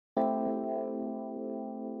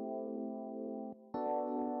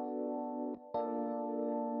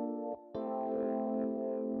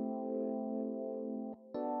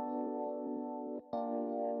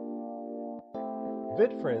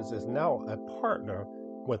VidFriends is now a partner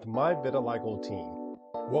with my Vitiligo team.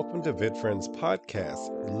 Welcome to VidFriends Podcast,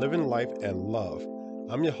 Living Life and Love.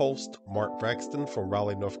 I'm your host, Mark Braxton from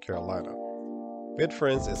Raleigh, North Carolina.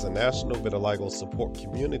 VidFriends is a national vitiligo support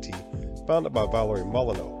community founded by Valerie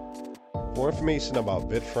Molyneux. For information about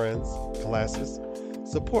VidFriends, classes,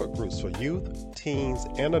 support groups for youth, teens,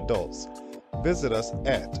 and adults, visit us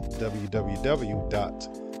at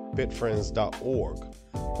www.vidfriends.org.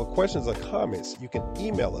 For questions or comments, you can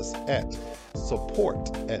email us at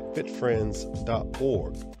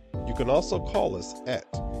support@vitfriends.org. You can also call us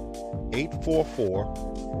at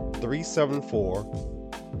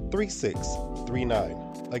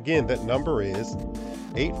 844-374-3639. Again, that number is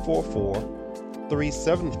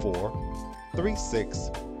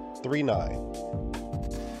 844-374-3639.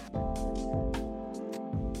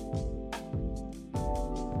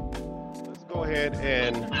 Let's go ahead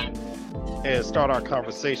and start our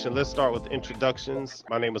conversation. Let's start with introductions.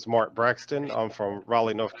 My name is Mark Braxton. I'm from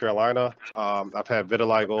Raleigh, North Carolina. I've had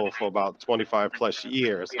vitiligo for about 25 plus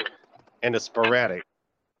years, and it's sporadic.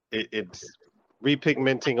 It's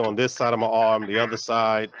repigmenting on this side of my arm. The other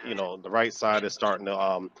side, the right side is starting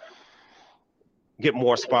to get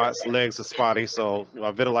more spots. Legs are spotty, so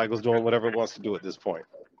my vitiligo is doing whatever it wants to do at this point.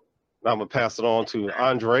 Now I'm gonna pass it on to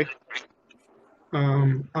Andre.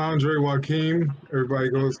 Andre Joaquim, everybody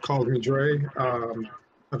calls me Dre.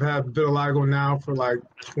 I've had vitiligo now for like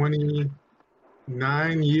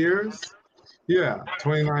 29 years. Yeah,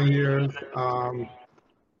 29 years. I'm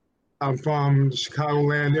from the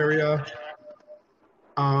Chicagoland area.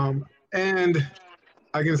 And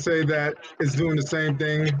I can say that it's doing the same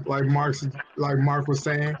thing like Mark was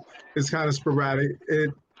saying. It's kind of sporadic.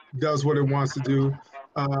 It does what it wants to do.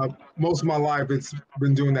 Most of my life, it's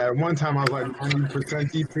been doing that. At one time, I was like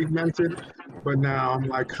 90% depigmented, but now I'm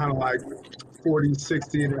like kind of like 40,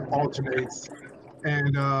 60, and it alternates.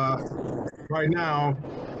 And right now,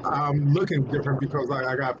 I'm looking different because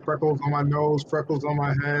I got freckles on my nose, freckles on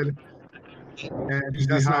my head, and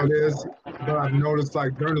that's how it is. But I've noticed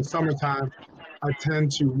like during the summertime, I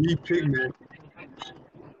tend to repigment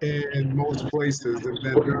in most places, and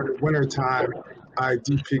then during the wintertime, I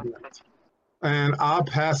depigment. And I'll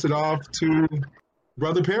pass it off to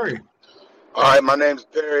Brother Perry. All right, my name is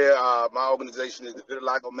Perry. My organization is the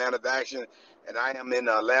Vitiligo Man of Action, and I am in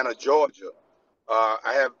Atlanta, Georgia.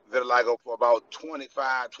 I have vitiligo for about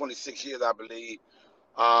 25, 26 years, I believe.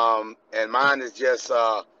 And mine is just,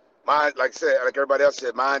 like I said, like everybody else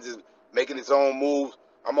said, mine is making its own moves.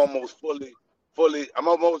 I'm almost I'm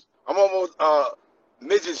almost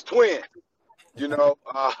Midget's twin,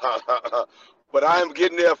 But I am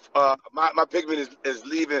getting there. My pigment is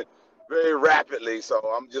leaving very rapidly, so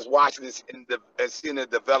I'm just watching this and seeing the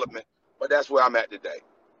development. But that's where I'm at today.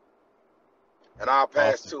 And I'll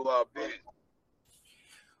pass to Ben.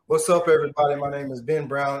 What's up, everybody? My name is Ben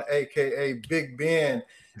Brown, aka Big Ben,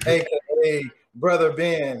 aka Brother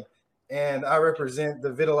Ben, and I represent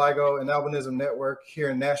the Vitiligo and Albinism Network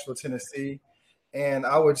here in Nashville, Tennessee. And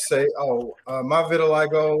I would say, my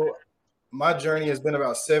vitiligo, my journey has been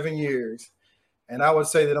about 7 years. And I would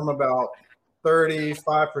say that I'm about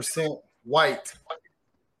 35% white.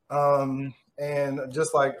 And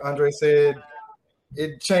just like Andre said,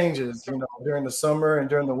 it changes, during the summer and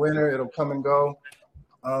during the winter, it'll come and go.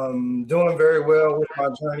 Doing very well with my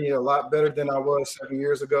journey, a lot better than I was 7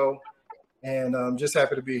 years ago. And I'm just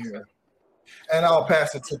happy to be here. And I'll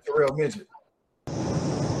pass it to Terrell Midget.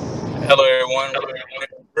 Hello, everyone.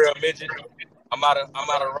 Terrell Midget. I'm out of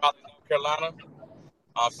Raleigh, North Carolina.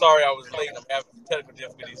 Sorry I was late. I'm having technical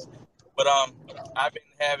difficulties. But I've been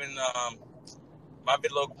having my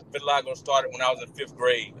vitiligo started when I was in 5th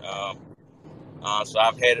grade. So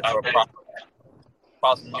I've had it for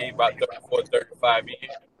approximately about 34, 35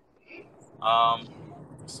 years.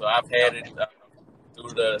 So I've had it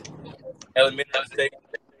through the elementary stage,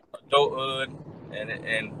 adulthood,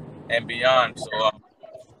 and beyond. So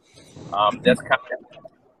that's kind of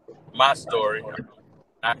my story.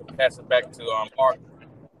 I can pass it back to Mark.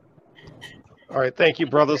 All right, thank you,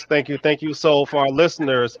 brothers. Thank you. So for our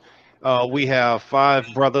listeners, we have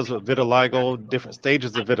 5 brothers with vitiligo, different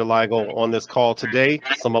stages of vitiligo on this call today.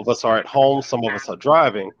 Some of us are at home, some of us are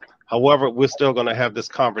driving. However, we're still going to have this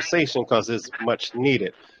conversation because it's much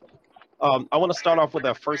needed. I want to start off with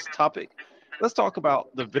our first topic. Let's talk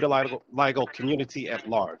about the vitiligo community at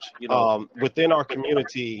large. Within our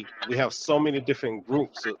community, we have so many different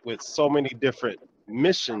groups with so many different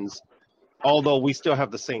missions, although we still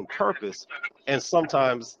have the same purpose. And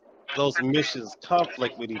sometimes those missions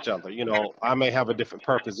conflict with each other. I may have a different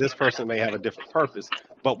purpose. This person may have a different purpose,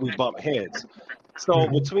 but we bump heads. So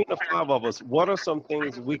between the 5 of us, what are some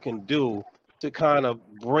things we can do to kind of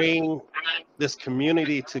bring this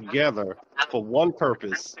community together for one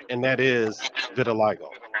purpose, and that is vitiligo.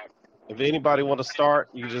 If anybody want to start,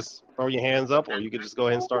 you just throw your hands up, or you could just go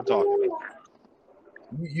ahead and start talking.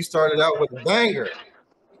 You started out with a banger.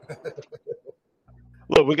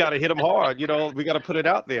 Look, we got to hit them hard. You know, we got to put it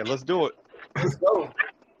out there. Let's do it. Let's go.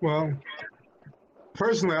 Well,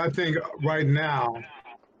 personally, I think right now,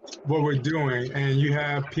 what we're doing, and you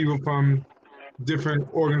have people from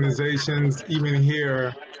different organizations, even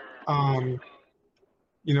here,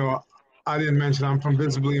 you know, I didn't mention I'm from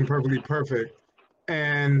Visibly and Perfectly Perfect,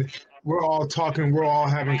 and we're all talking, we're all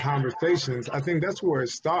having conversations. I think that's where it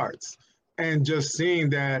starts. And just seeing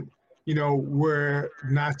that, you know, we're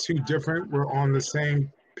not too different, we're on the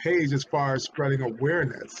same page as far as spreading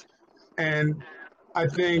awareness. And I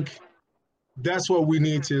think that's what we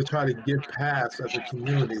need to try to get past as a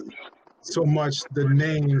community. So much the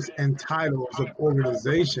names and titles of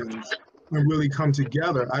organizations and really come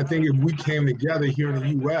together. I think if we came together here in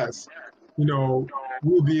the US, you know,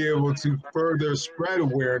 we'll be able to further spread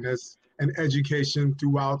awareness and education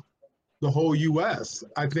throughout the whole US.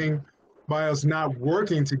 I think by us not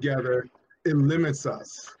working together, it limits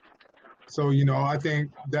us. So, you know, I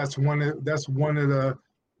think that's one of the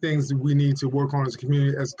things that we need to work on as a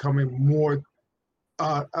community, as coming more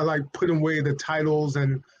I like putting away the titles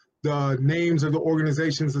and the names of the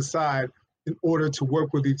organizations aside in order to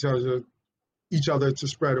work with each other to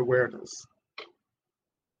spread awareness.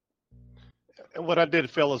 And what I did,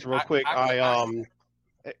 fellas, real quick,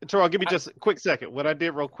 Terrell, give me just a quick second. What I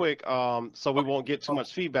did real quick, so we won't get too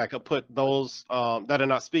much feedback, I put those that are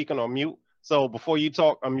not speaking on mute. So before you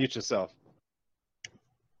talk, unmute yourself.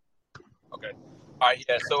 Okay. All right.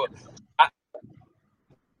 Yeah. So I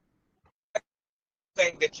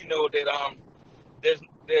think that that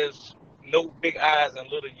there's no big I's and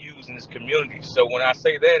little U's in this community. So when I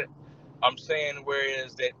say that, I'm saying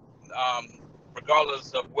whereas that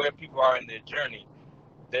regardless of where people are in their journey,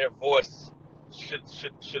 their voice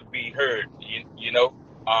should be heard.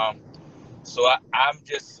 So I'm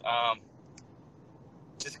just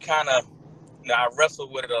kind of, I wrestle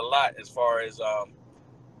with it a lot as far as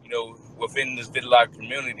within this vitiligo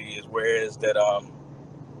community, is whereas that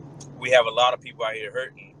we have a lot of people out here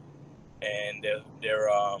hurting, and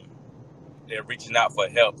they're reaching out for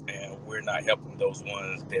help, and we're not helping those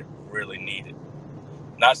ones that really need it.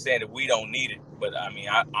 Not saying that we don't need it, but I mean,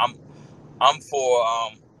 I'm for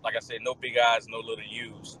like I said, no big I's, no little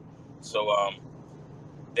U's. So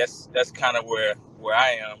that's kind of where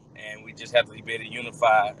I am, and we just have to be able to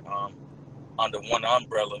unify under one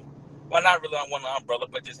umbrella. Well, not really on one umbrella,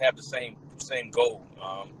 but just have the same goal.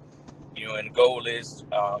 And the goal is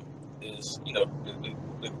to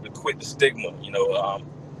quit the stigma,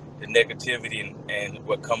 the negativity and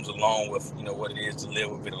what comes along with what it is to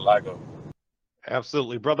live with vitiligo.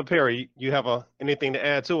 Absolutely, Brother Perry. You have anything to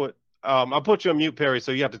add to it? I'll put you on mute, Perry,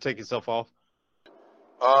 so you have to take yourself off.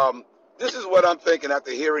 This is what I'm thinking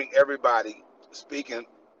after hearing everybody speaking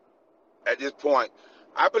at this point.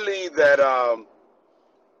 I believe that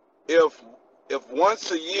if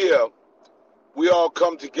once a year we all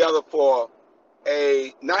come together for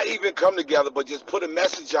not even come together, but just put a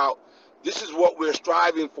message out. This is what we're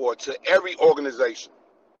striving for to every organization.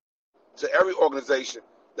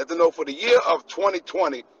 Let them know for the year of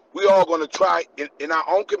 2020, we all going to try in our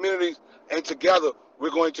own communities and together,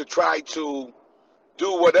 we're going to try to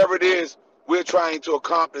do whatever it is we're trying to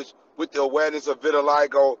accomplish with the awareness of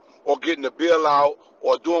vitiligo, or getting the bill out,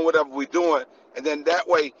 or doing whatever we're doing. And then that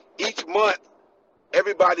way, each month,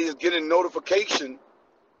 everybody is getting a notification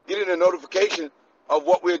of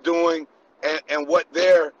what we're doing and what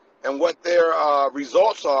their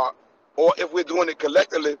results are. Or if we're doing it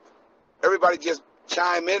collectively, everybody just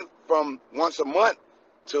chime in from once a month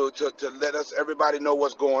to let everybody know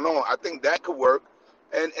what's going on. I think that could work.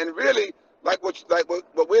 And really, like what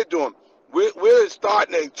we're doing, we're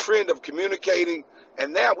starting a trend of communicating,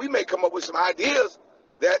 and now we may come up with some ideas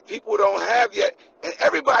that people don't have yet. And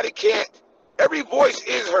every voice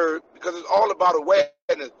is heard, because it's all about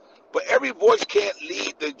awareness, but every voice can't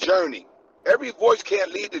lead the journey.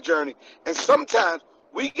 And sometimes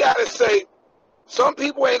we got to say, some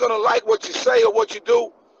people ain't going to like what you say or what you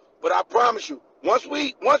do, but I promise you, once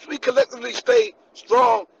we collectively stay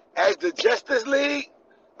strong as the Justice League,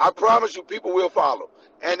 I promise you people will follow.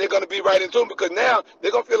 And they're going to be right into them, because now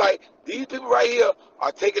they're going to feel like these people right here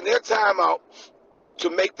are taking their time out to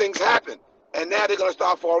make things happen. And now they're going to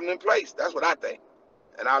start falling in place. That's what I think.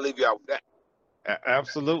 And I'll leave you out with that.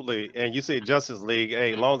 Absolutely. And you say Justice League,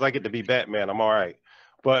 hey, as long as I get to be Batman, I'm all right.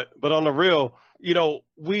 But on the real,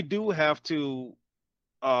 we do have to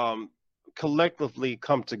collectively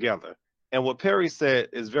come together. And what Perry said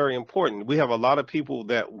is very important. We have a lot of people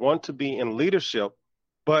that want to be in leadership,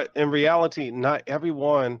 but in reality, not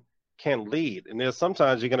everyone can lead. And there's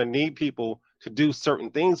sometimes you're going to need people to do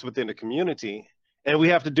certain things within the community, and we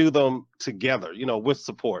have to do them together, with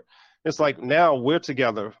support. It's like now we're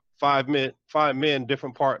together, five men,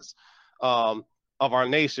 different parts of our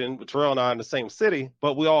nation. Terrell and I in the same city,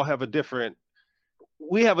 but we have a different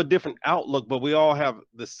outlook, but we all have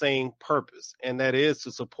the same purpose, and that is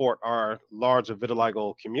to support our larger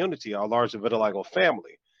vitiligo community, our larger vitiligo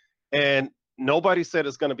family. And nobody said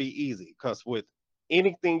it's going to be easy, because with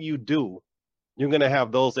anything you do, you're going to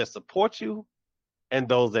have those that support you and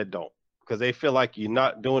those that don't, because they feel like you're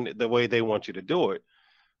not doing it the way they want you to do it.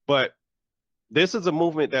 But this is a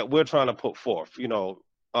movement that we're trying to put forth,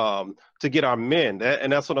 to get our men,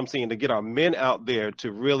 and that's what I'm saying, to get our men out there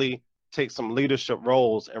to really take some leadership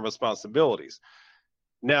roles and responsibilities.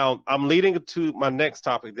 Now, I'm leading to my next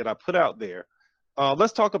topic that I put out there.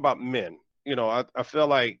 Let's talk about men. I feel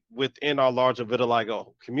like within our larger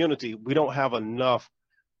vitiligo community, we don't have enough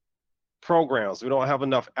programs. We don't have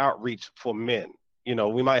enough outreach for men.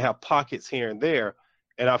 We might have pockets here and there,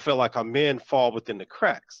 and I feel like our men fall within the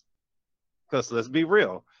cracks. Because let's be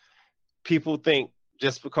real, people think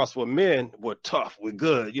just because we're men, we're tough, we're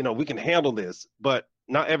good, we can handle this, but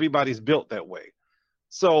not everybody's built that way.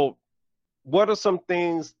 So what are some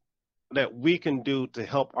things that we can do to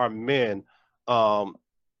help our men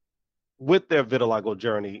with their vitiligo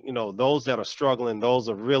journey? Those that are struggling, those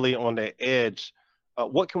are really on the edge.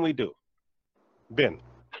 What can we do? Ben.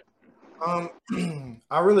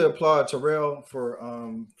 I really applaud Terrell for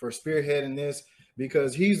spearheading this,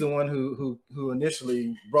 because he's the one who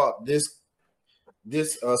initially brought this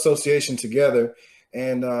association together,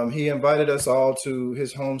 and he invited us all to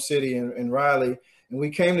his home city in Raleigh, and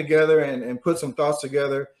we came together and put some thoughts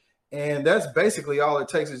together. And that's basically all it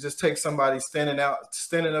takes, is just take somebody standing up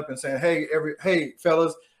and saying, hey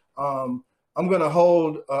fellas, I'm going to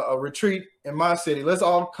hold a retreat in my city. Let's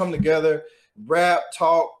all come together, rap,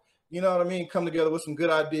 talk, you know what I mean? Come together with some good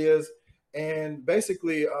ideas, and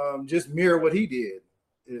basically just mirror what he did.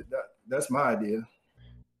 That's my idea.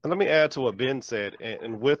 And let me add to what Ben said.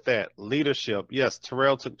 And with that leadership, yes,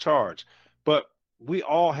 Terrell took charge, but we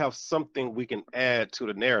all have something we can add to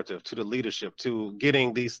the narrative, to the leadership, to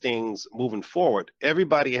getting these things moving forward.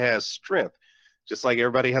 Everybody has strength, just like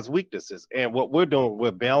everybody has weaknesses. And what we're doing,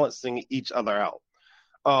 we're balancing each other out.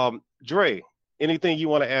 Dre, anything you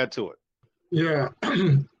want to add to it? Yeah.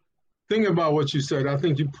 Thinking about what you said, I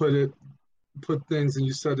think you put things and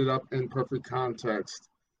you set it up in perfect context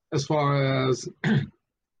as far as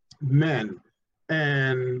men.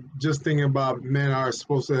 And just thinking about men are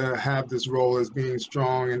supposed to have this role as being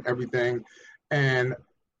strong and everything. And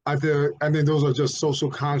I think those are just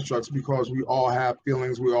social constructs, because we all have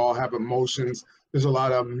feelings, we all have emotions. There's a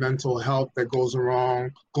lot of mental health that goes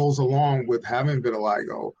along with having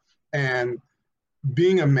vitiligo. And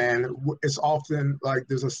being a man, it's often like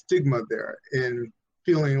there's a stigma there in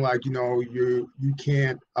feeling like, you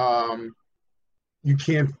can't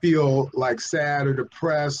feel like sad or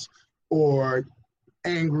depressed or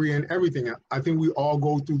angry and everything. I think we all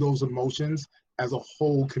go through those emotions as a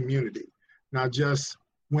whole community, not just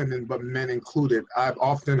women, but men included. I've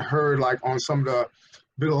often heard, like, on some of the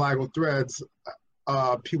vitiligo threads,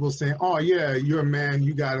 people saying, oh yeah, you're a man,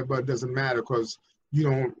 you got it, but it doesn't matter because you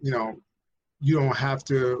don't have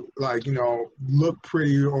to, like, look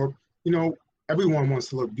pretty, or, everyone wants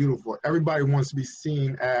to look beautiful. Everybody wants to be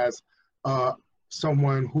seen as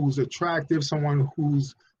someone who's attractive, someone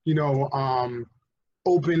who's,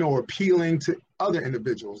 open or appealing to other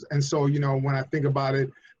individuals. And so, when I think about it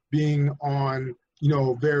being on,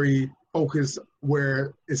 very focused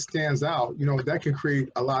where it stands out, that can create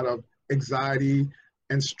a lot of anxiety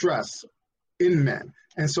and stress in men.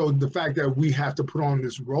 And so the fact that we have to put on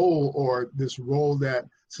this role, or this role that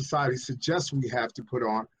society suggests we have to put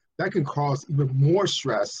on, that can cause even more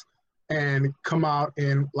stress and come out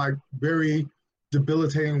in like very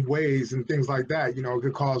debilitating ways and things like that. It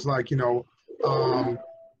could cause, like,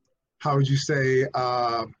 how would you say,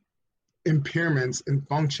 impairments in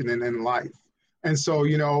functioning in life. And so,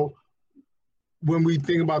 when we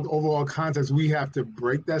think about the overall context, we have to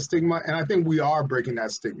break that stigma. And I think we are breaking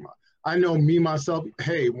that stigma. I know me, myself,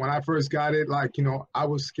 hey, when I first got it, like, I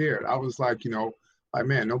was scared. I was like, like,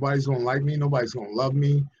 man, nobody's going to like me. Nobody's going to love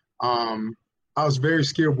me. I was very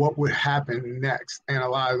scared what would happen next. And a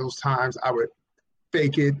lot of those times I would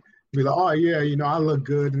fake it, be like, oh yeah, I look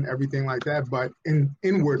good and everything like that. But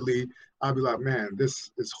inwardly, I'd be like, man, this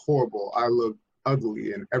is horrible. I look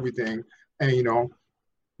ugly and everything. And,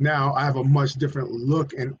 Now I have a much different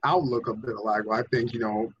look and outlook of vitiligo. I think,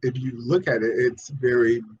 if you look at it, it's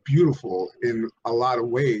very beautiful in a lot of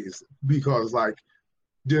ways because like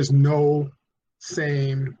there's no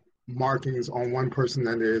same markings on one person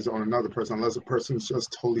than there is on another person, unless a person's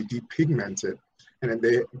just totally depigmented and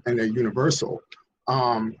they're universal.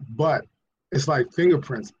 But it's like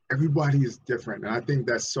fingerprints. Everybody is different, and I think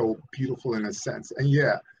that's so beautiful in a sense. And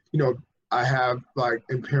yeah, I have like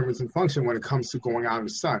impairments in function when it comes to going out in the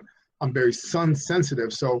sun. I'm very sun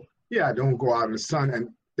sensitive, so yeah, I don't go out in the sun, and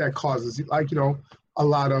that causes like a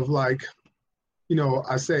lot of like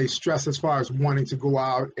I say stress as far as wanting to go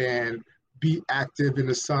out and be active in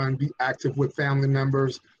the sun, be active with family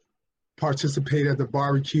members, participate at the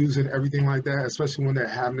barbecues and everything like that, especially when they're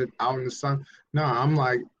having it out in the sun. No, I'm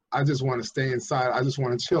like, I just want to stay inside. I just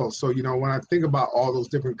want to chill. So, when I think about all those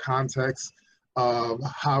different contexts of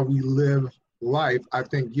how we live life, I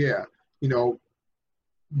think, yeah, no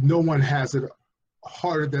one has it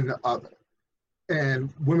harder than the other. And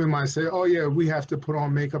women might say, oh, yeah, we have to put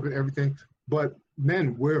on makeup and everything. But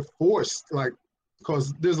men, we're forced, like,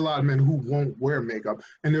 because there's a lot of men who won't wear makeup.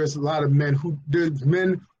 And there's a lot of there's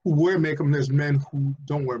men who wear makeup and there's men who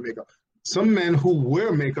don't wear makeup. Some men who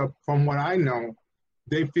wear makeup, from what I know,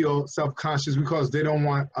 they feel self-conscious because they don't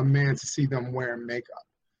want a man to see them wearing makeup.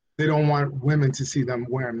 They don't want women to see them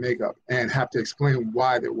wearing makeup and have to explain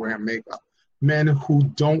why they're wearing makeup. Men who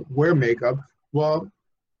don't wear makeup, well,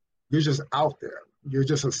 you're just out there. You're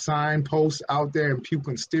just a signpost out there, and people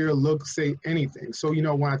can steer, look, say anything. So,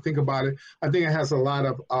 when I think about it, I think it has a lot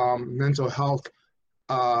of mental health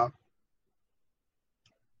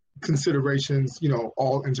considerations,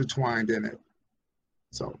 all intertwined in it.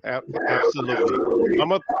 So absolutely. I'm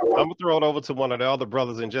gonna throw it over to one of the other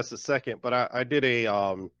brothers in just a second, but I did a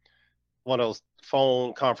one of those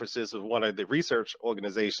phone conferences with one of the research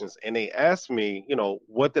organizations, and they asked me,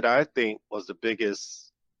 what did I think was the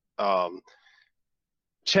biggest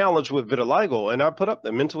challenge with vitiligo, and I put up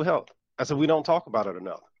the mental health. I said we don't talk about it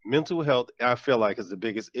enough. Mental health, I feel like, is the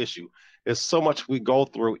biggest issue. There's so much we go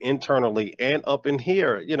through internally and up in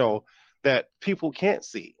here, that people can't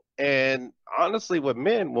see. And honestly, with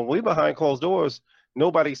men, when we're behind closed doors,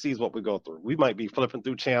 nobody sees what we go through. We might be flipping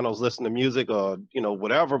through channels, listening to music, or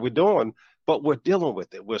whatever we're doing, but we're dealing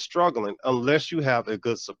with it. We're struggling unless you have a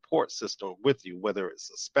good support system with you, whether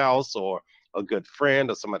it's a spouse or a good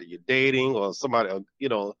friend or somebody you're dating or somebody,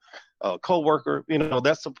 a coworker.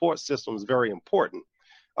 That support system is very important.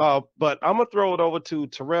 But I'm gonna throw it over to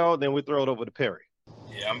Terrell, then we throw it over to Perry.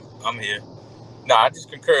 Yeah, I'm here. No, I just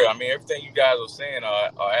concur. I mean, everything you guys are saying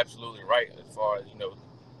are absolutely right as far as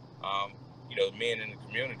men in the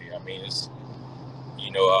community. I mean, it's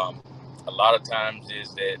a lot of times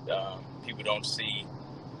is that people don't see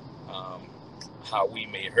how we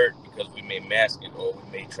may hurt because we may mask it or we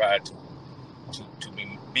may try to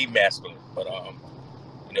be masculine. But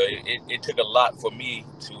it took a lot for me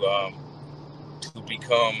to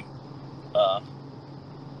become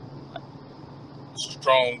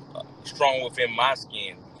strong within my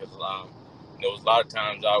skin, because a lot of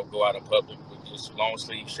times I would go out in public with just long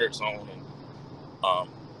sleeve shirts on and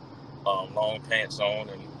long pants on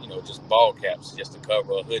and just ball caps just to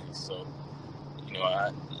cover a hoodie. So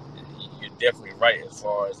you're definitely right as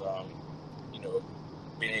far as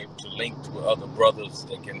being able to link with other brothers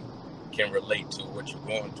that can relate to what you're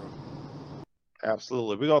going through.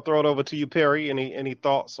 Absolutely. We're gonna throw it over to you, Perry. Any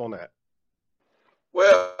thoughts on that?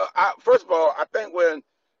 Well, first of all, I think when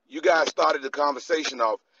you guys started the conversation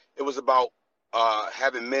off, it was about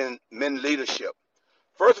having men leadership.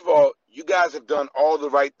 First of all, you guys have done all the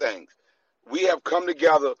right things. We have come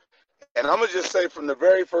together, and I'm gonna just say from the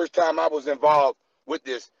very first time I was involved with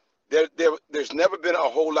this, there's never been a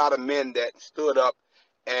whole lot of men that stood up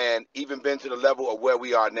and even been to the level of where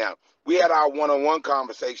we are now. We had our one-on-one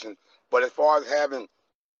conversations, but as far as having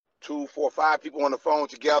 2, 4, 5 people on the phone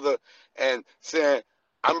together and saying,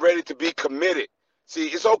 I'm ready to be committed. See,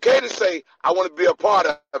 it's okay to say, I want to be a part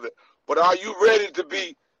of it, but are you ready to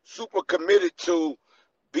be super committed to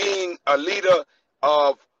being a leader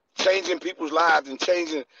of changing people's lives and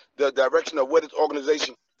changing the direction of where this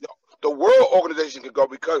organization, the world organization, can go?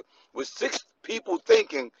 Because with 6 people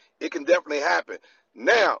thinking, it can definitely happen.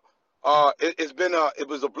 Now, it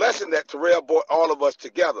was a blessing that Terrell brought all of us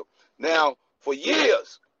together. Now, for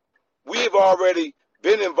years, we've already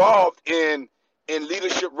been involved in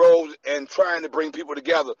leadership roles and trying to bring people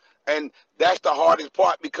together. And that's the hardest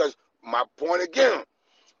part, because my point again,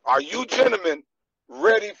 are you gentlemen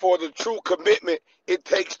ready for the true commitment it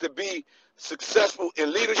takes to be successful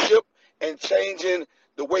in leadership and changing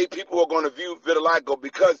the way people are going to view vitiligo?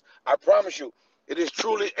 Because I promise you, it is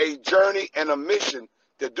truly a journey and a mission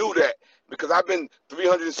to do that, because I've been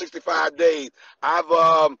 365 days. I've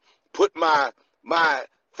put my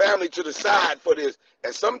family to the side for this,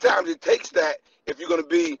 and sometimes it takes that if you're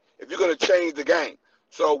gonna change the game.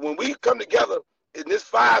 So when we come together in this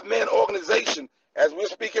 5-man organization, as we're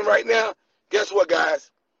speaking right now, guess what, guys?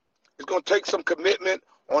 It's gonna take some commitment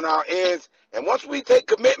on our ends, and once we take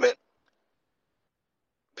commitment,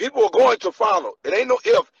 people are going to follow. It ain't no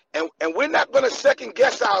if, and we're not gonna second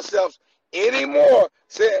guess ourselves anymore,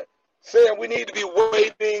 saying we need to be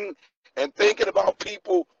waiting and thinking about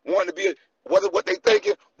people wanting to be what they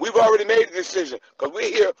thinking. We've already made a decision, because we're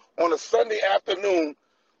here on a Sunday afternoon.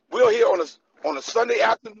 We're here on a Sunday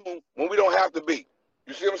afternoon when we don't have to be.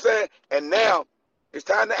 You see what I'm saying? And now it's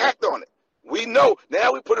time to act on it. We know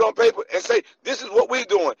now. We put it on paper and say this is what we're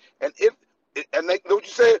doing. And they know what you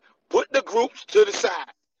said. Put the groups to the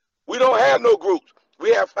side. We don't have no groups.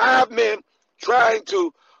 We have 5 men trying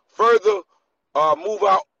to further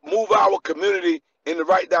move our community in the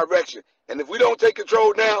right direction. And if we don't take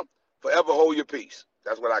control now, forever hold your peace.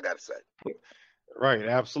 That's what I got to say. Right,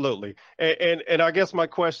 absolutely. And I guess my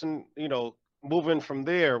question, moving from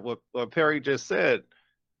there, what Perry just said,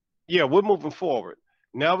 yeah, we're moving forward.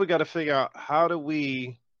 Now we got to figure out, how do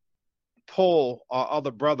we pull our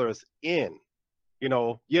other brothers in?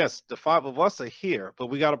 Yes, the 5 of us are here, but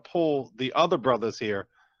we got to pull the other brothers here.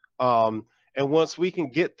 And once we can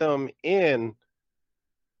get them in,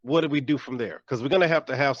 what do we do from there? Because we're going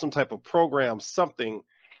to have some type of program, something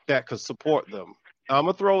that could support them. I'm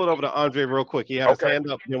going to throw it over to Andre real quick. He had his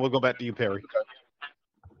hand up, then we'll go back to you, Perry.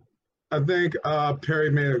 I think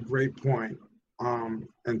Perry made a great point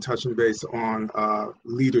and touching base on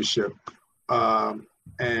leadership.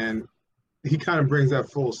 And he kind of brings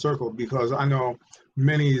that full circle, because I know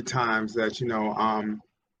many times that,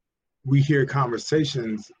 we hear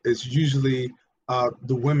conversations, it's usually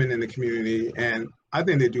the women in the community, and I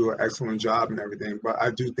think they do an excellent job and everything, but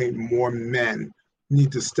I do think more men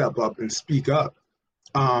need to step up and speak up.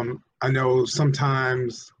 I know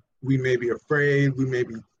sometimes we may be afraid, we may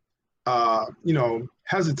be,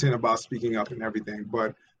 hesitant about speaking up and everything,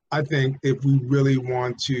 but I think if we really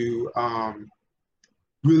want to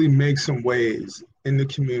really make some waves in the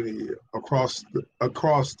community across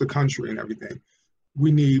the country and everything, we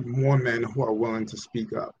need more men who are willing to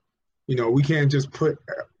speak up. We can't just put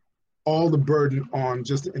all the burden on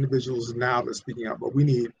just the individuals now that's speaking up, but we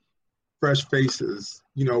need fresh faces.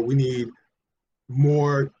 We need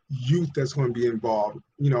more youth that's going to be involved.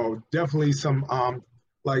 Definitely some,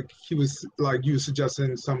 like you were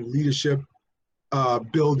suggesting, some leadership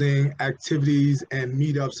building activities and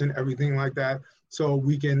meetups and everything like that, so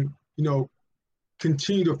we can,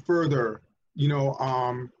 continue to further,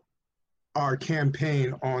 our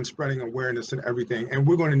campaign on spreading awareness and everything. And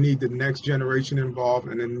we're going to need the next generation involved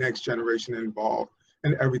and the next generation involved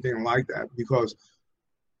and everything like that, because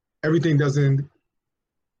everything isn't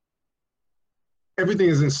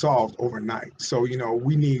solved overnight. So,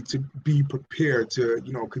 we need to be prepared to,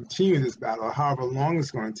 continue this battle, however long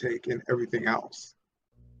it's going to take, and everything else.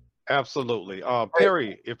 Absolutely.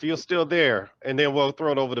 Perry, if you're still there, and then we'll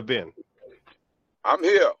throw it over to Ben. I'm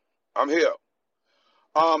here.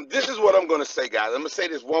 This is what I'm going to say, guys. I'm going to say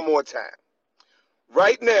this one more time.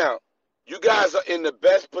 Right now, you guys are in the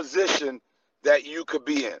best position that you could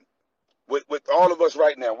be in. With all of us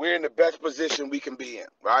right now, we're in the best position we can be in,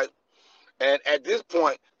 right? And at this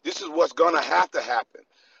point, this is what's going to have to happen.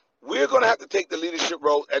 We're going to have to take the leadership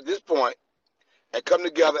role at this point and come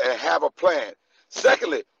together and have a plan.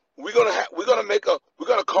 Secondly, we're going to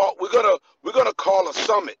call a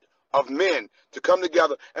summit of men to come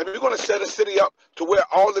together, and we're going to set a city up to where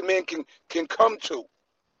all the men can come to,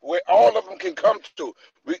 where all of them can come to.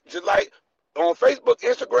 Just like on Facebook,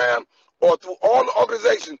 Instagram, or through all the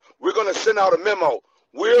organizations, we're going to send out a memo.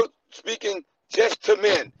 We're speaking just to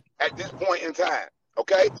men at this point in time,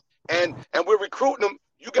 okay? And we're recruiting them.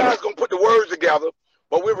 You guys going to put the words together,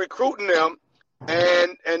 but we're recruiting them,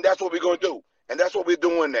 and that's what we're going to do. And that's what we're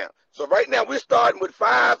doing now. So right now we're starting with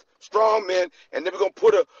 5 strong men, and then we're going to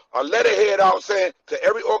put a letterhead out saying to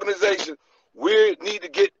every organization, we need to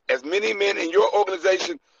get as many men in your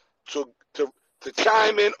organization to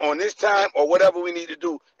chime in on this time or whatever we need to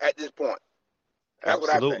do at this point. That's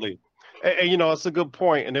Absolutely. What I think. And it's a good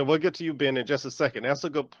point, and then we'll get to you, Ben, in just a second. That's a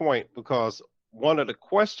good point, because one of the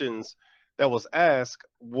questions that was asked,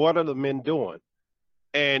 what are the men doing?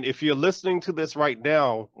 And if you're listening to this right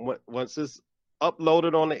now, once it's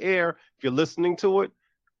uploaded on the air, if you're listening to it,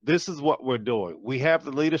 this is what we're doing. We have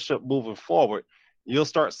the leadership moving forward. You'll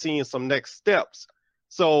start seeing some next steps.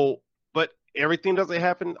 So, but everything doesn't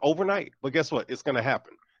happen overnight. But guess what? It's going to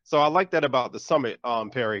happen. So I like that about the summit,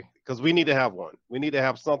 Perry, because we need to have one. We need to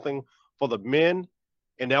have something for the men,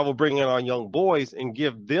 and that will bring in our young boys and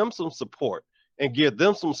give them some support and give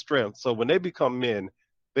them some strength. So when they become men,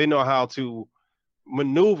 they know how to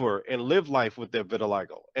maneuver and live life with their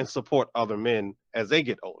vitiligo and support other men as they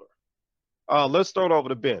get older. Let's start over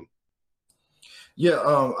to Ben. Yeah,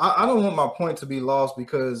 I don't want my point to be lost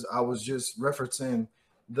because I was just referencing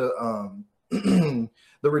the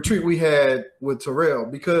the retreat we had with Terrell,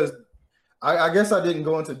 because I guess I didn't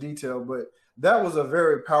go into detail, but that was a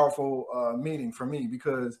very powerful meeting for me,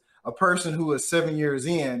 because a person who is 7 years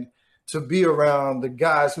in to be around the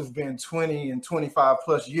guys who've been 20 and 25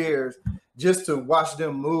 plus years, just to watch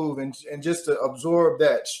them move and just to absorb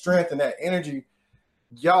that strength and that energy.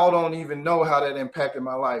 Y'all don't even know how that impacted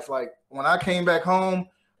my life. Like when I came back home,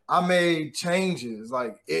 I made changes.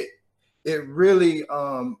 Like it really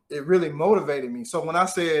motivated me. So when I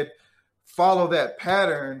said follow that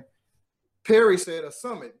pattern, Perry said a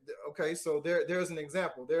summit. Okay, so there's an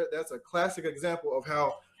example. That's a classic example of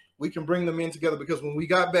how we can bring them in together, because when we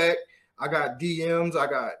got back, I got DMs, I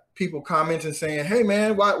got people commenting saying, "Hey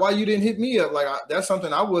man, why you didn't hit me up?" Like that's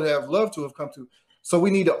something I would have loved to have come to. So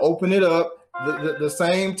we need to open it up. The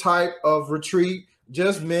same type of retreat,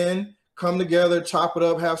 just men come together, chop it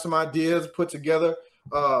up, have some ideas, put together,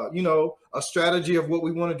 a strategy of what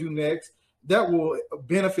we want to do next. That will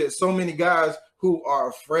benefit so many guys who are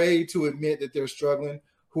afraid to admit that they're struggling,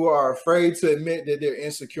 who are afraid to admit that they're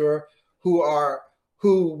insecure, who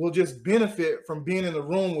will just benefit from being in the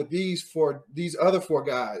room with these other four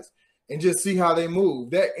guys and just see how they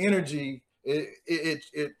move. That energy,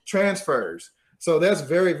 it transfers. So that's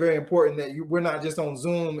very, very important that we're not just on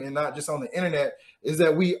Zoom and not just on the internet, is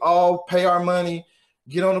that we all pay our money,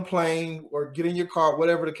 get on a plane or get in your car,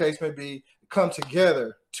 whatever the case may be, come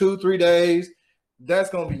together 2-3 days. That's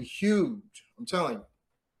going to be huge. I'm telling you.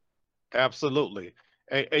 Absolutely.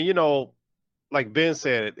 And like Ben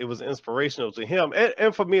said, it was inspirational to him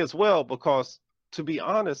and for me as well, because to be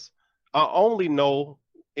honest, I only know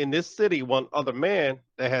in this city one other man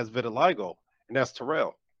that has vitiligo, and that's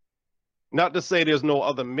Terrell. Not to say there's no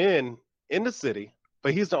other men in the city,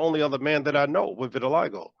 but he's the only other man that I know with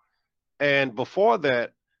vitiligo. And before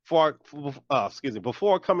that,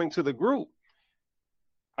 before coming to the group,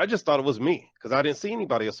 I just thought it was me because I didn't see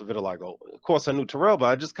anybody else with vitiligo. Of course, I knew Terrell, but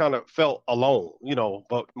I just kind of felt alone,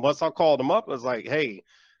 But once I called him up, I was like, "Hey,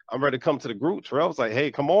 I'm ready to come to the group." Terrell was like, "Hey,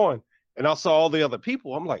 come on," and I saw all the other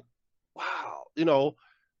people. I'm like, "Wow,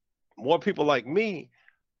 more people like me."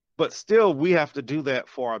 But still, we have to do that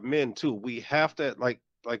for our men too. We have to, like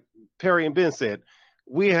Perry and Ben said,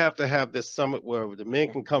 we have to have this summit where the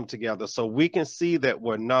men can come together so we can see that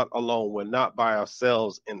we're not alone. We're not by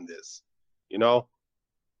ourselves in this,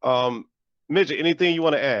 Midget, anything you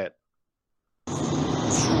want to add?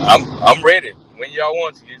 I'm ready. When y'all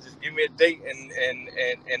want to, just give me a date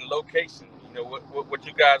and location. What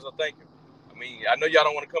you guys are thinking. I mean, I know y'all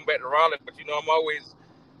don't want to come back to Raleigh, but I'm always,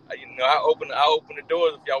 I open the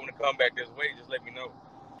doors if y'all want to come back this way. Just let me know.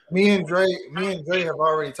 Me and Dre have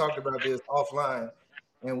already talked about this offline,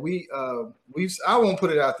 and I won't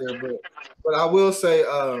put it out there, but I will say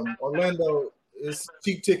Orlando is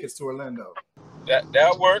cheap tickets to Orlando.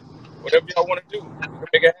 That'll work. Whatever y'all want to do, we can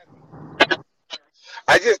make it happen.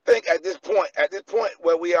 I just think at this point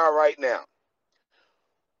where we are right now,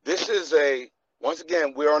 this is once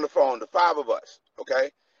again, we're on the phone, the five of us,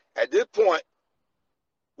 okay? At this point,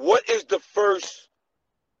 what is the first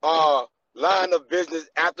line of business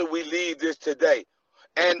after we leave this today?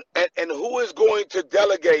 And who is going to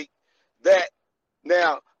delegate that?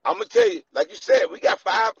 Now, I'm going to tell you, like you said, we got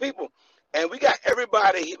 5 people, and we got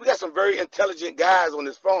everybody. We got some very intelligent guys on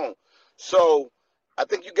this phone. So I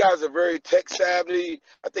think you guys are very tech savvy.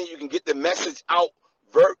 I think you can get the message out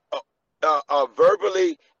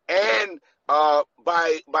verbally and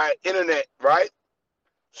by internet, right?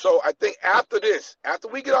 So I think after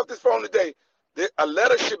we get off this phone today, a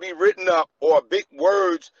letter should be written up, or big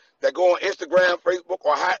words that go on Instagram, Facebook,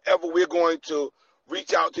 or however we're going to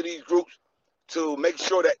reach out to these groups to make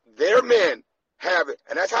sure that their men have it.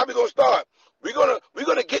 And that's how we're gonna start. We're gonna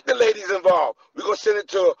get the ladies involved. We're gonna send it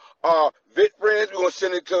to Vit Friends. We're gonna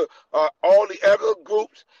send it to all the other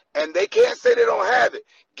groups, and they can't say they don't have it.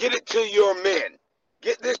 Get it to your men.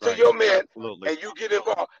 Get this to your men, Absolutely. And you get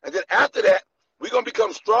involved. And then after that, we're gonna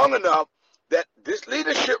become strong enough that this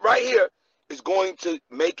leadership right here is going to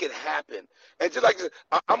make it happen. And just like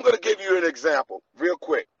I'm gonna give you an example real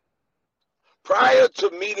quick. Prior to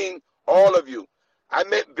meeting all of you, I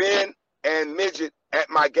met Ben and Midget at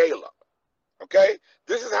my gala. Okay,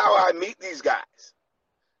 this is how I meet these guys.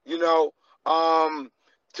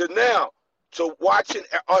 To now, to watching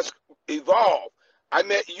us evolve. I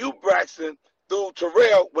met you, Braxton, through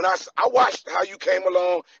Terrell when I watched how you came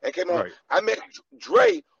along and came on. Right. I met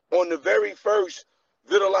Dre on the very first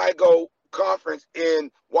Vitiligo conference in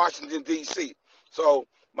Washington, D.C. So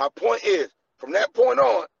my point is, from that point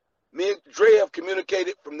on, me and Dre have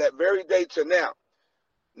communicated from that very day to now.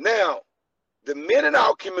 Now, the men in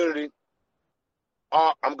our community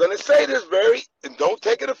are, I'm going to say this and don't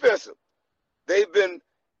take it offensive, they've been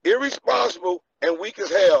irresponsible and weak as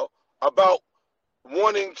hell about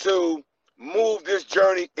wanting to move this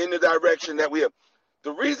journey in the direction that we have.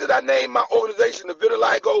 The reason I named my organization the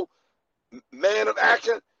Vitiligo Man of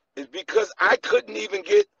Action is because I couldn't even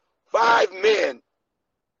get 5 men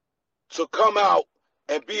to come out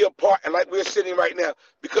and be a part, and like we're sitting right now,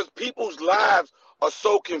 because people's lives are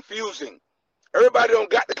so confusing. Everybody don't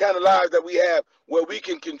got the kind of lives that we have where we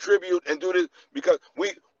can contribute and do this, because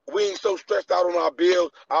we ain't so stressed out on our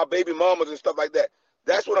bills, our baby mamas and stuff like that.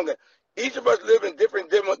 That's what I'm getting. Each of us live in different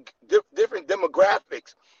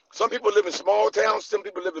demographics. Some people live in small towns, some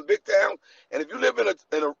people live in big towns, and if you live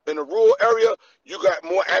in a rural area, you got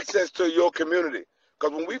more access to your community.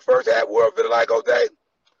 Because when we first had World Vitiligo Day,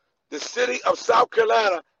 the city of South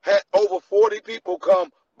Carolina had over 40 people come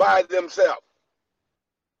by themselves,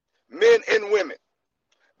 men and women,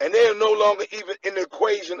 and they are no longer even in the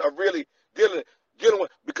equation of really dealing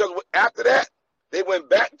with. Because after that, they went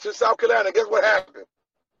back to South Carolina. And guess what happened?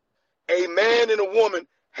 A man and a woman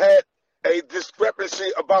had a discrepancy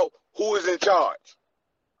about who is in charge.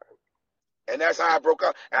 And that's how I broke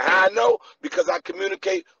out. And how I know? Because I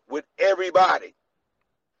communicate with everybody.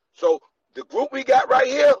 So the group we got right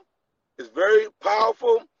here is very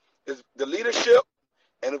powerful. It's the leadership.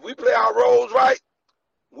 And if we play our roles right,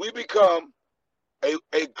 we become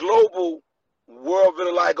a global World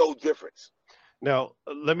Vitiligo difference. Now,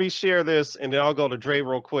 let me share this, and then I'll go to Dre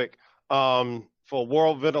real quick. For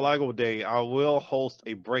World Vitiligo Day, I will host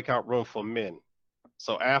a breakout room for men.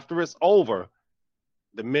 So after it's over,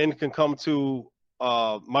 the men can come to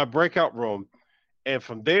my breakout room, and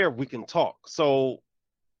from there we can talk. So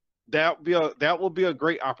that will be a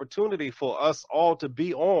great opportunity for us all to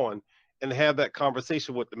be on and have that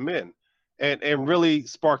conversation with the men, and really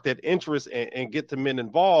spark that interest and get the men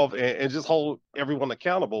involved and just hold everyone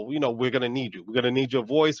accountable. You know, we're going to need you. We're going to need your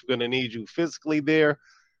voice. We're going to need you physically there.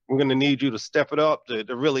 We're going to need you to step it up to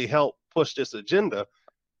really help push this agenda,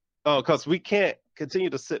 because we can't continue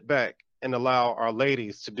to sit back and allow our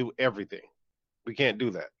ladies to do everything. We can't do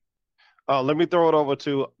that. Let me throw it over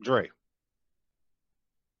to Dre.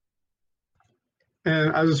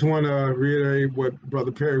 And I just want to reiterate what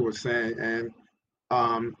Brother Perry was saying, and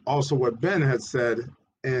also what Ben had said.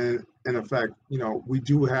 In effect, you know, we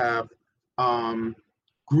do have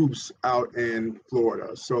groups out in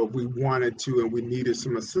Florida. So if we wanted to and we needed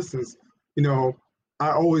some assistance, you know,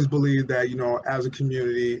 I always believe that, you know, as a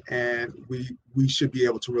community, and we should be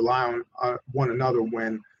able to rely on one another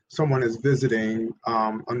when someone is visiting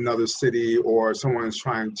another city, or someone is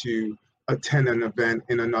trying to attend an event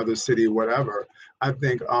in another city, whatever. I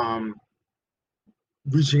think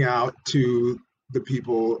reaching out to the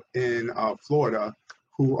people in Florida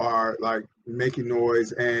who are like making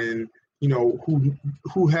noise, and you know,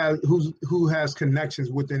 who has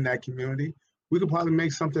connections within that community, we could probably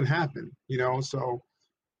make something happen, you know. So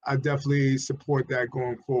I definitely support that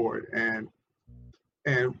going forward, and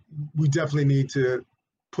we definitely need to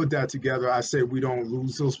put that together. I say we don't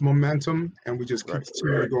lose this momentum, and we just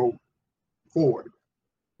continue to go forward.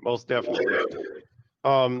 Most definitely.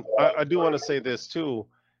 I do want to say this too.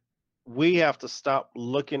 We have to stop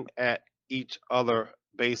looking at each other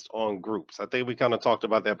based on groups. I think we kind of talked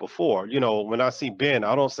about that before. You know, when I see Ben,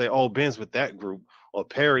 I don't say, oh, Ben's with that group, or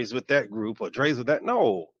Perry's with that group, or Dre's with that.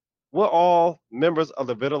 No, we're all members of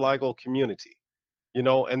the vitiligo community, you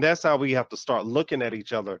know, and that's how we have to start looking at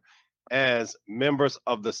each other as members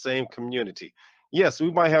of the same community. Yes,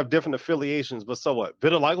 we might have different affiliations, but so what?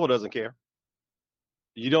 Vitiligo doesn't care.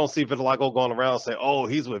 You don't see vitiligo going around saying, oh,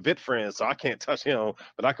 he's with Vit friends, so I can't touch him,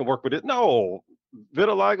 but I can work with it. No,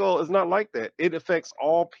 vitiligo is not like that. It affects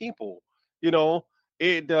all people. You know,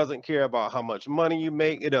 it doesn't care about how much money you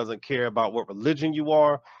make. It doesn't care about what religion you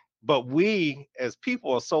are. But we as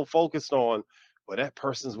people are so focused on, well, that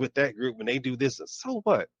person's with that group and they do this. And so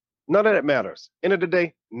what? None of that matters. End of the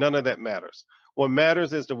day, none of that matters. What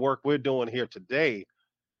matters is the work we're doing here today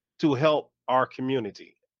to help our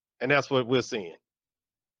community. And that's what we're seeing.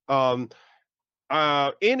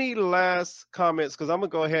 Any last comments? Because I'm gonna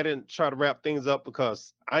go ahead and try to wrap things up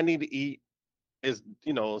because I need to eat. It's,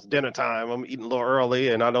 you know, it's dinner time. I'm eating a little early,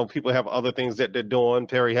 and I know people have other things that they're doing.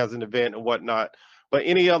 Perry has an event and whatnot. But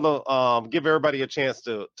any other, give everybody a chance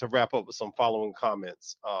to wrap up with some following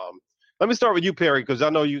comments. Let me start with you, Perry, because I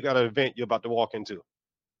know you got an event you're about to walk into.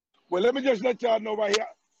 Well, let me just let y'all know right here.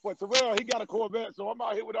 For Terrell, he got a Corvette, so I'm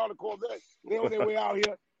out here with all the Corvettes. They on their way out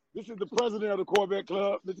here. This is the president of the Corvette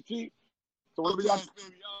Club, Mr. Keith. So whenever y'all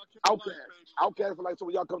Outcast for like, so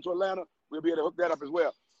when y'all come to Atlanta, we'll be able to hook that up as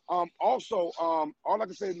well. Also, all I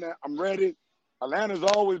can say is that I'm ready. Atlanta's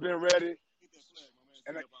always been ready,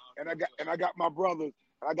 and I got my brothers.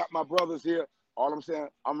 I got my brothers here. All I'm saying,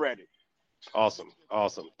 I'm ready. Awesome.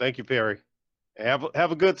 Thank you, Perry. And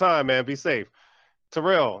have a good time, man. Be safe.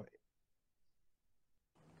 Terrell.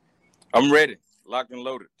 I'm ready, locked and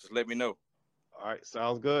loaded. Just let me know. All right,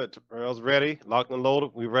 sounds good. Terrell's ready, locked and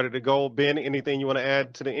loaded. We ready to go. Ben, anything you want to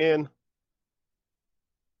add to the end?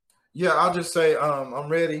 Yeah, I'll just say I'm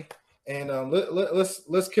ready, and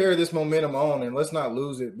let's carry this momentum on, and let's not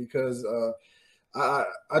lose it, because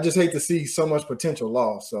I just hate to see so much potential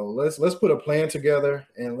lost. So let's put a plan together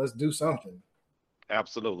and let's do something.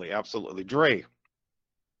 Absolutely. Dre.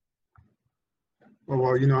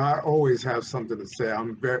 Well, you know, I always have something to say.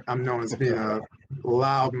 I'm known as being a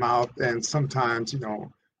loudmouth, and sometimes, you know,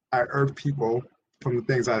 I irk people from the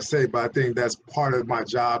things I say, but I think that's part of my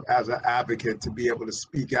job as an advocate, to be able to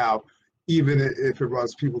speak out, even if it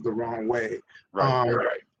rubs people the wrong way. Right.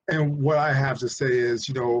 And what I have to say is,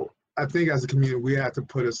 you know, I think as a community, we have to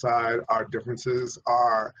put aside our differences,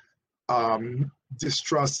 our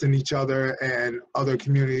distrust in each other and other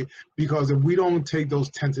community, because if we don't take those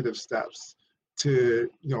tentative steps to,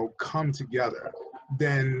 you know, come together,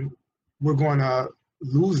 then we're going to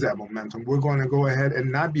lose that momentum. We're going to go ahead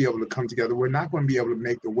and not be able to come together. We're not going to be able to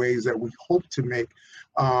make the waves that we hope to make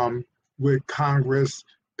with Congress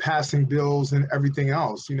passing bills and everything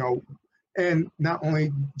else, you know, and not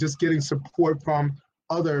only just getting support from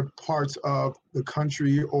other parts of the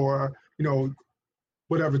country, or, you know,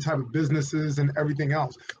 whatever type of businesses and everything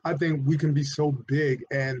else. I think we can be so big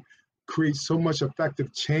and create so much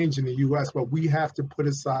effective change in the U.S., but we have to put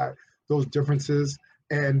aside those differences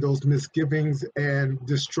and those misgivings and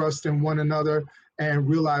distrust in one another, and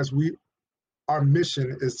realize our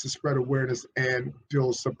mission is to spread awareness and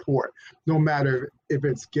build support, no matter if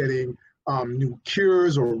it's getting new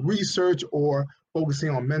cures or research, or focusing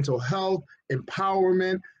on mental health,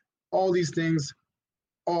 empowerment. All these things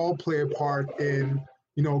all play a part in,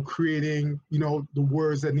 you know, creating, you know, the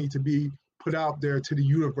words that need to be put out there to the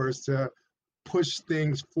universe to push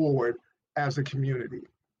things forward as a community.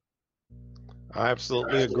 I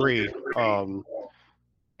absolutely agree.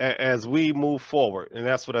 As we move forward, and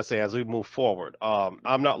that's what I say, as we move forward,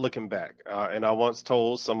 I'm not looking back. And I once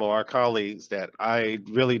told some of our colleagues that I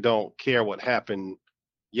really don't care what happened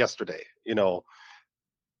yesterday. You know,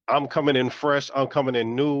 I'm coming in fresh. I'm coming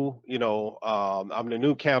in new. You know, I'm the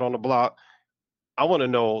new cat on the block. I want to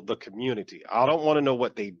know the community. I don't want to know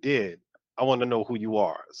what they did. I want to know who you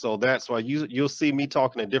are. So that's why you'll see me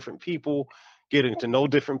talking to different people, getting to know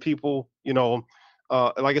different people. You know,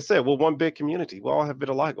 like I said, we're one big community. We all have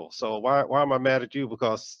vitiligo. So why am I mad at you?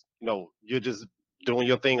 Because, you know, you're just doing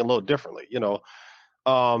your thing a little differently. You know,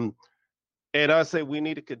 and I say we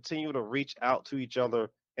need to continue to reach out to each other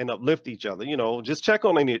and uplift each other. You know, just check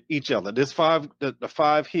on each other. This the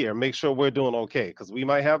five here, make sure we're doing okay, because we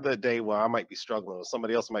might have that day where I might be struggling or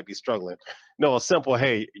somebody else might be struggling. No, a simple,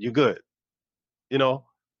 hey, you good? You know,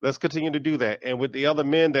 let's continue to do that. And with the other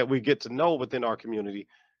men that we get to know within our community,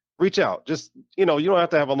 reach out. Just, you know, you don't have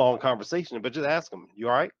to have a long conversation, but just ask them, you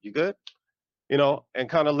all right? You good? You know, and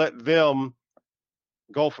kind of let them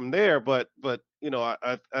go from there. But you know,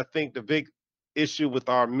 I think the big issue with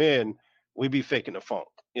our men, we be faking the funk.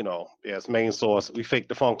 You know, as main source, we fake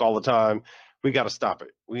the funk all the time. We got to stop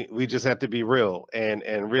it. We just have to be real and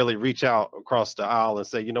really reach out across the aisle and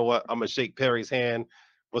say, you know what, I'm gonna shake Perry's hand.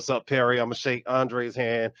 What's up, Perry? I'm gonna shake Andre's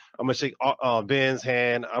hand. I'm gonna shake Ben's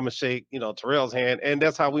hand. I'm gonna shake, you know, Terrell's hand, and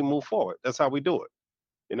that's how we move forward. That's how we do it.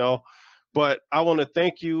 You know, but I want to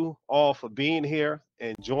thank you all for being here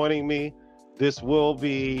and joining me. This will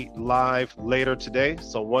be live later today.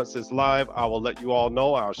 So once it's live, I will let you all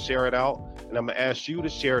know. I'll share it out, and I'm going to ask you to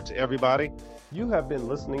share it to everybody. You have been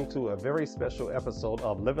listening to a very special episode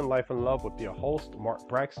of Living Life in Love with your host, Mark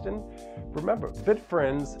Braxton. Remember,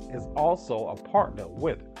 VitFriends is also a partner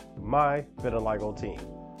with my Vitiligo team.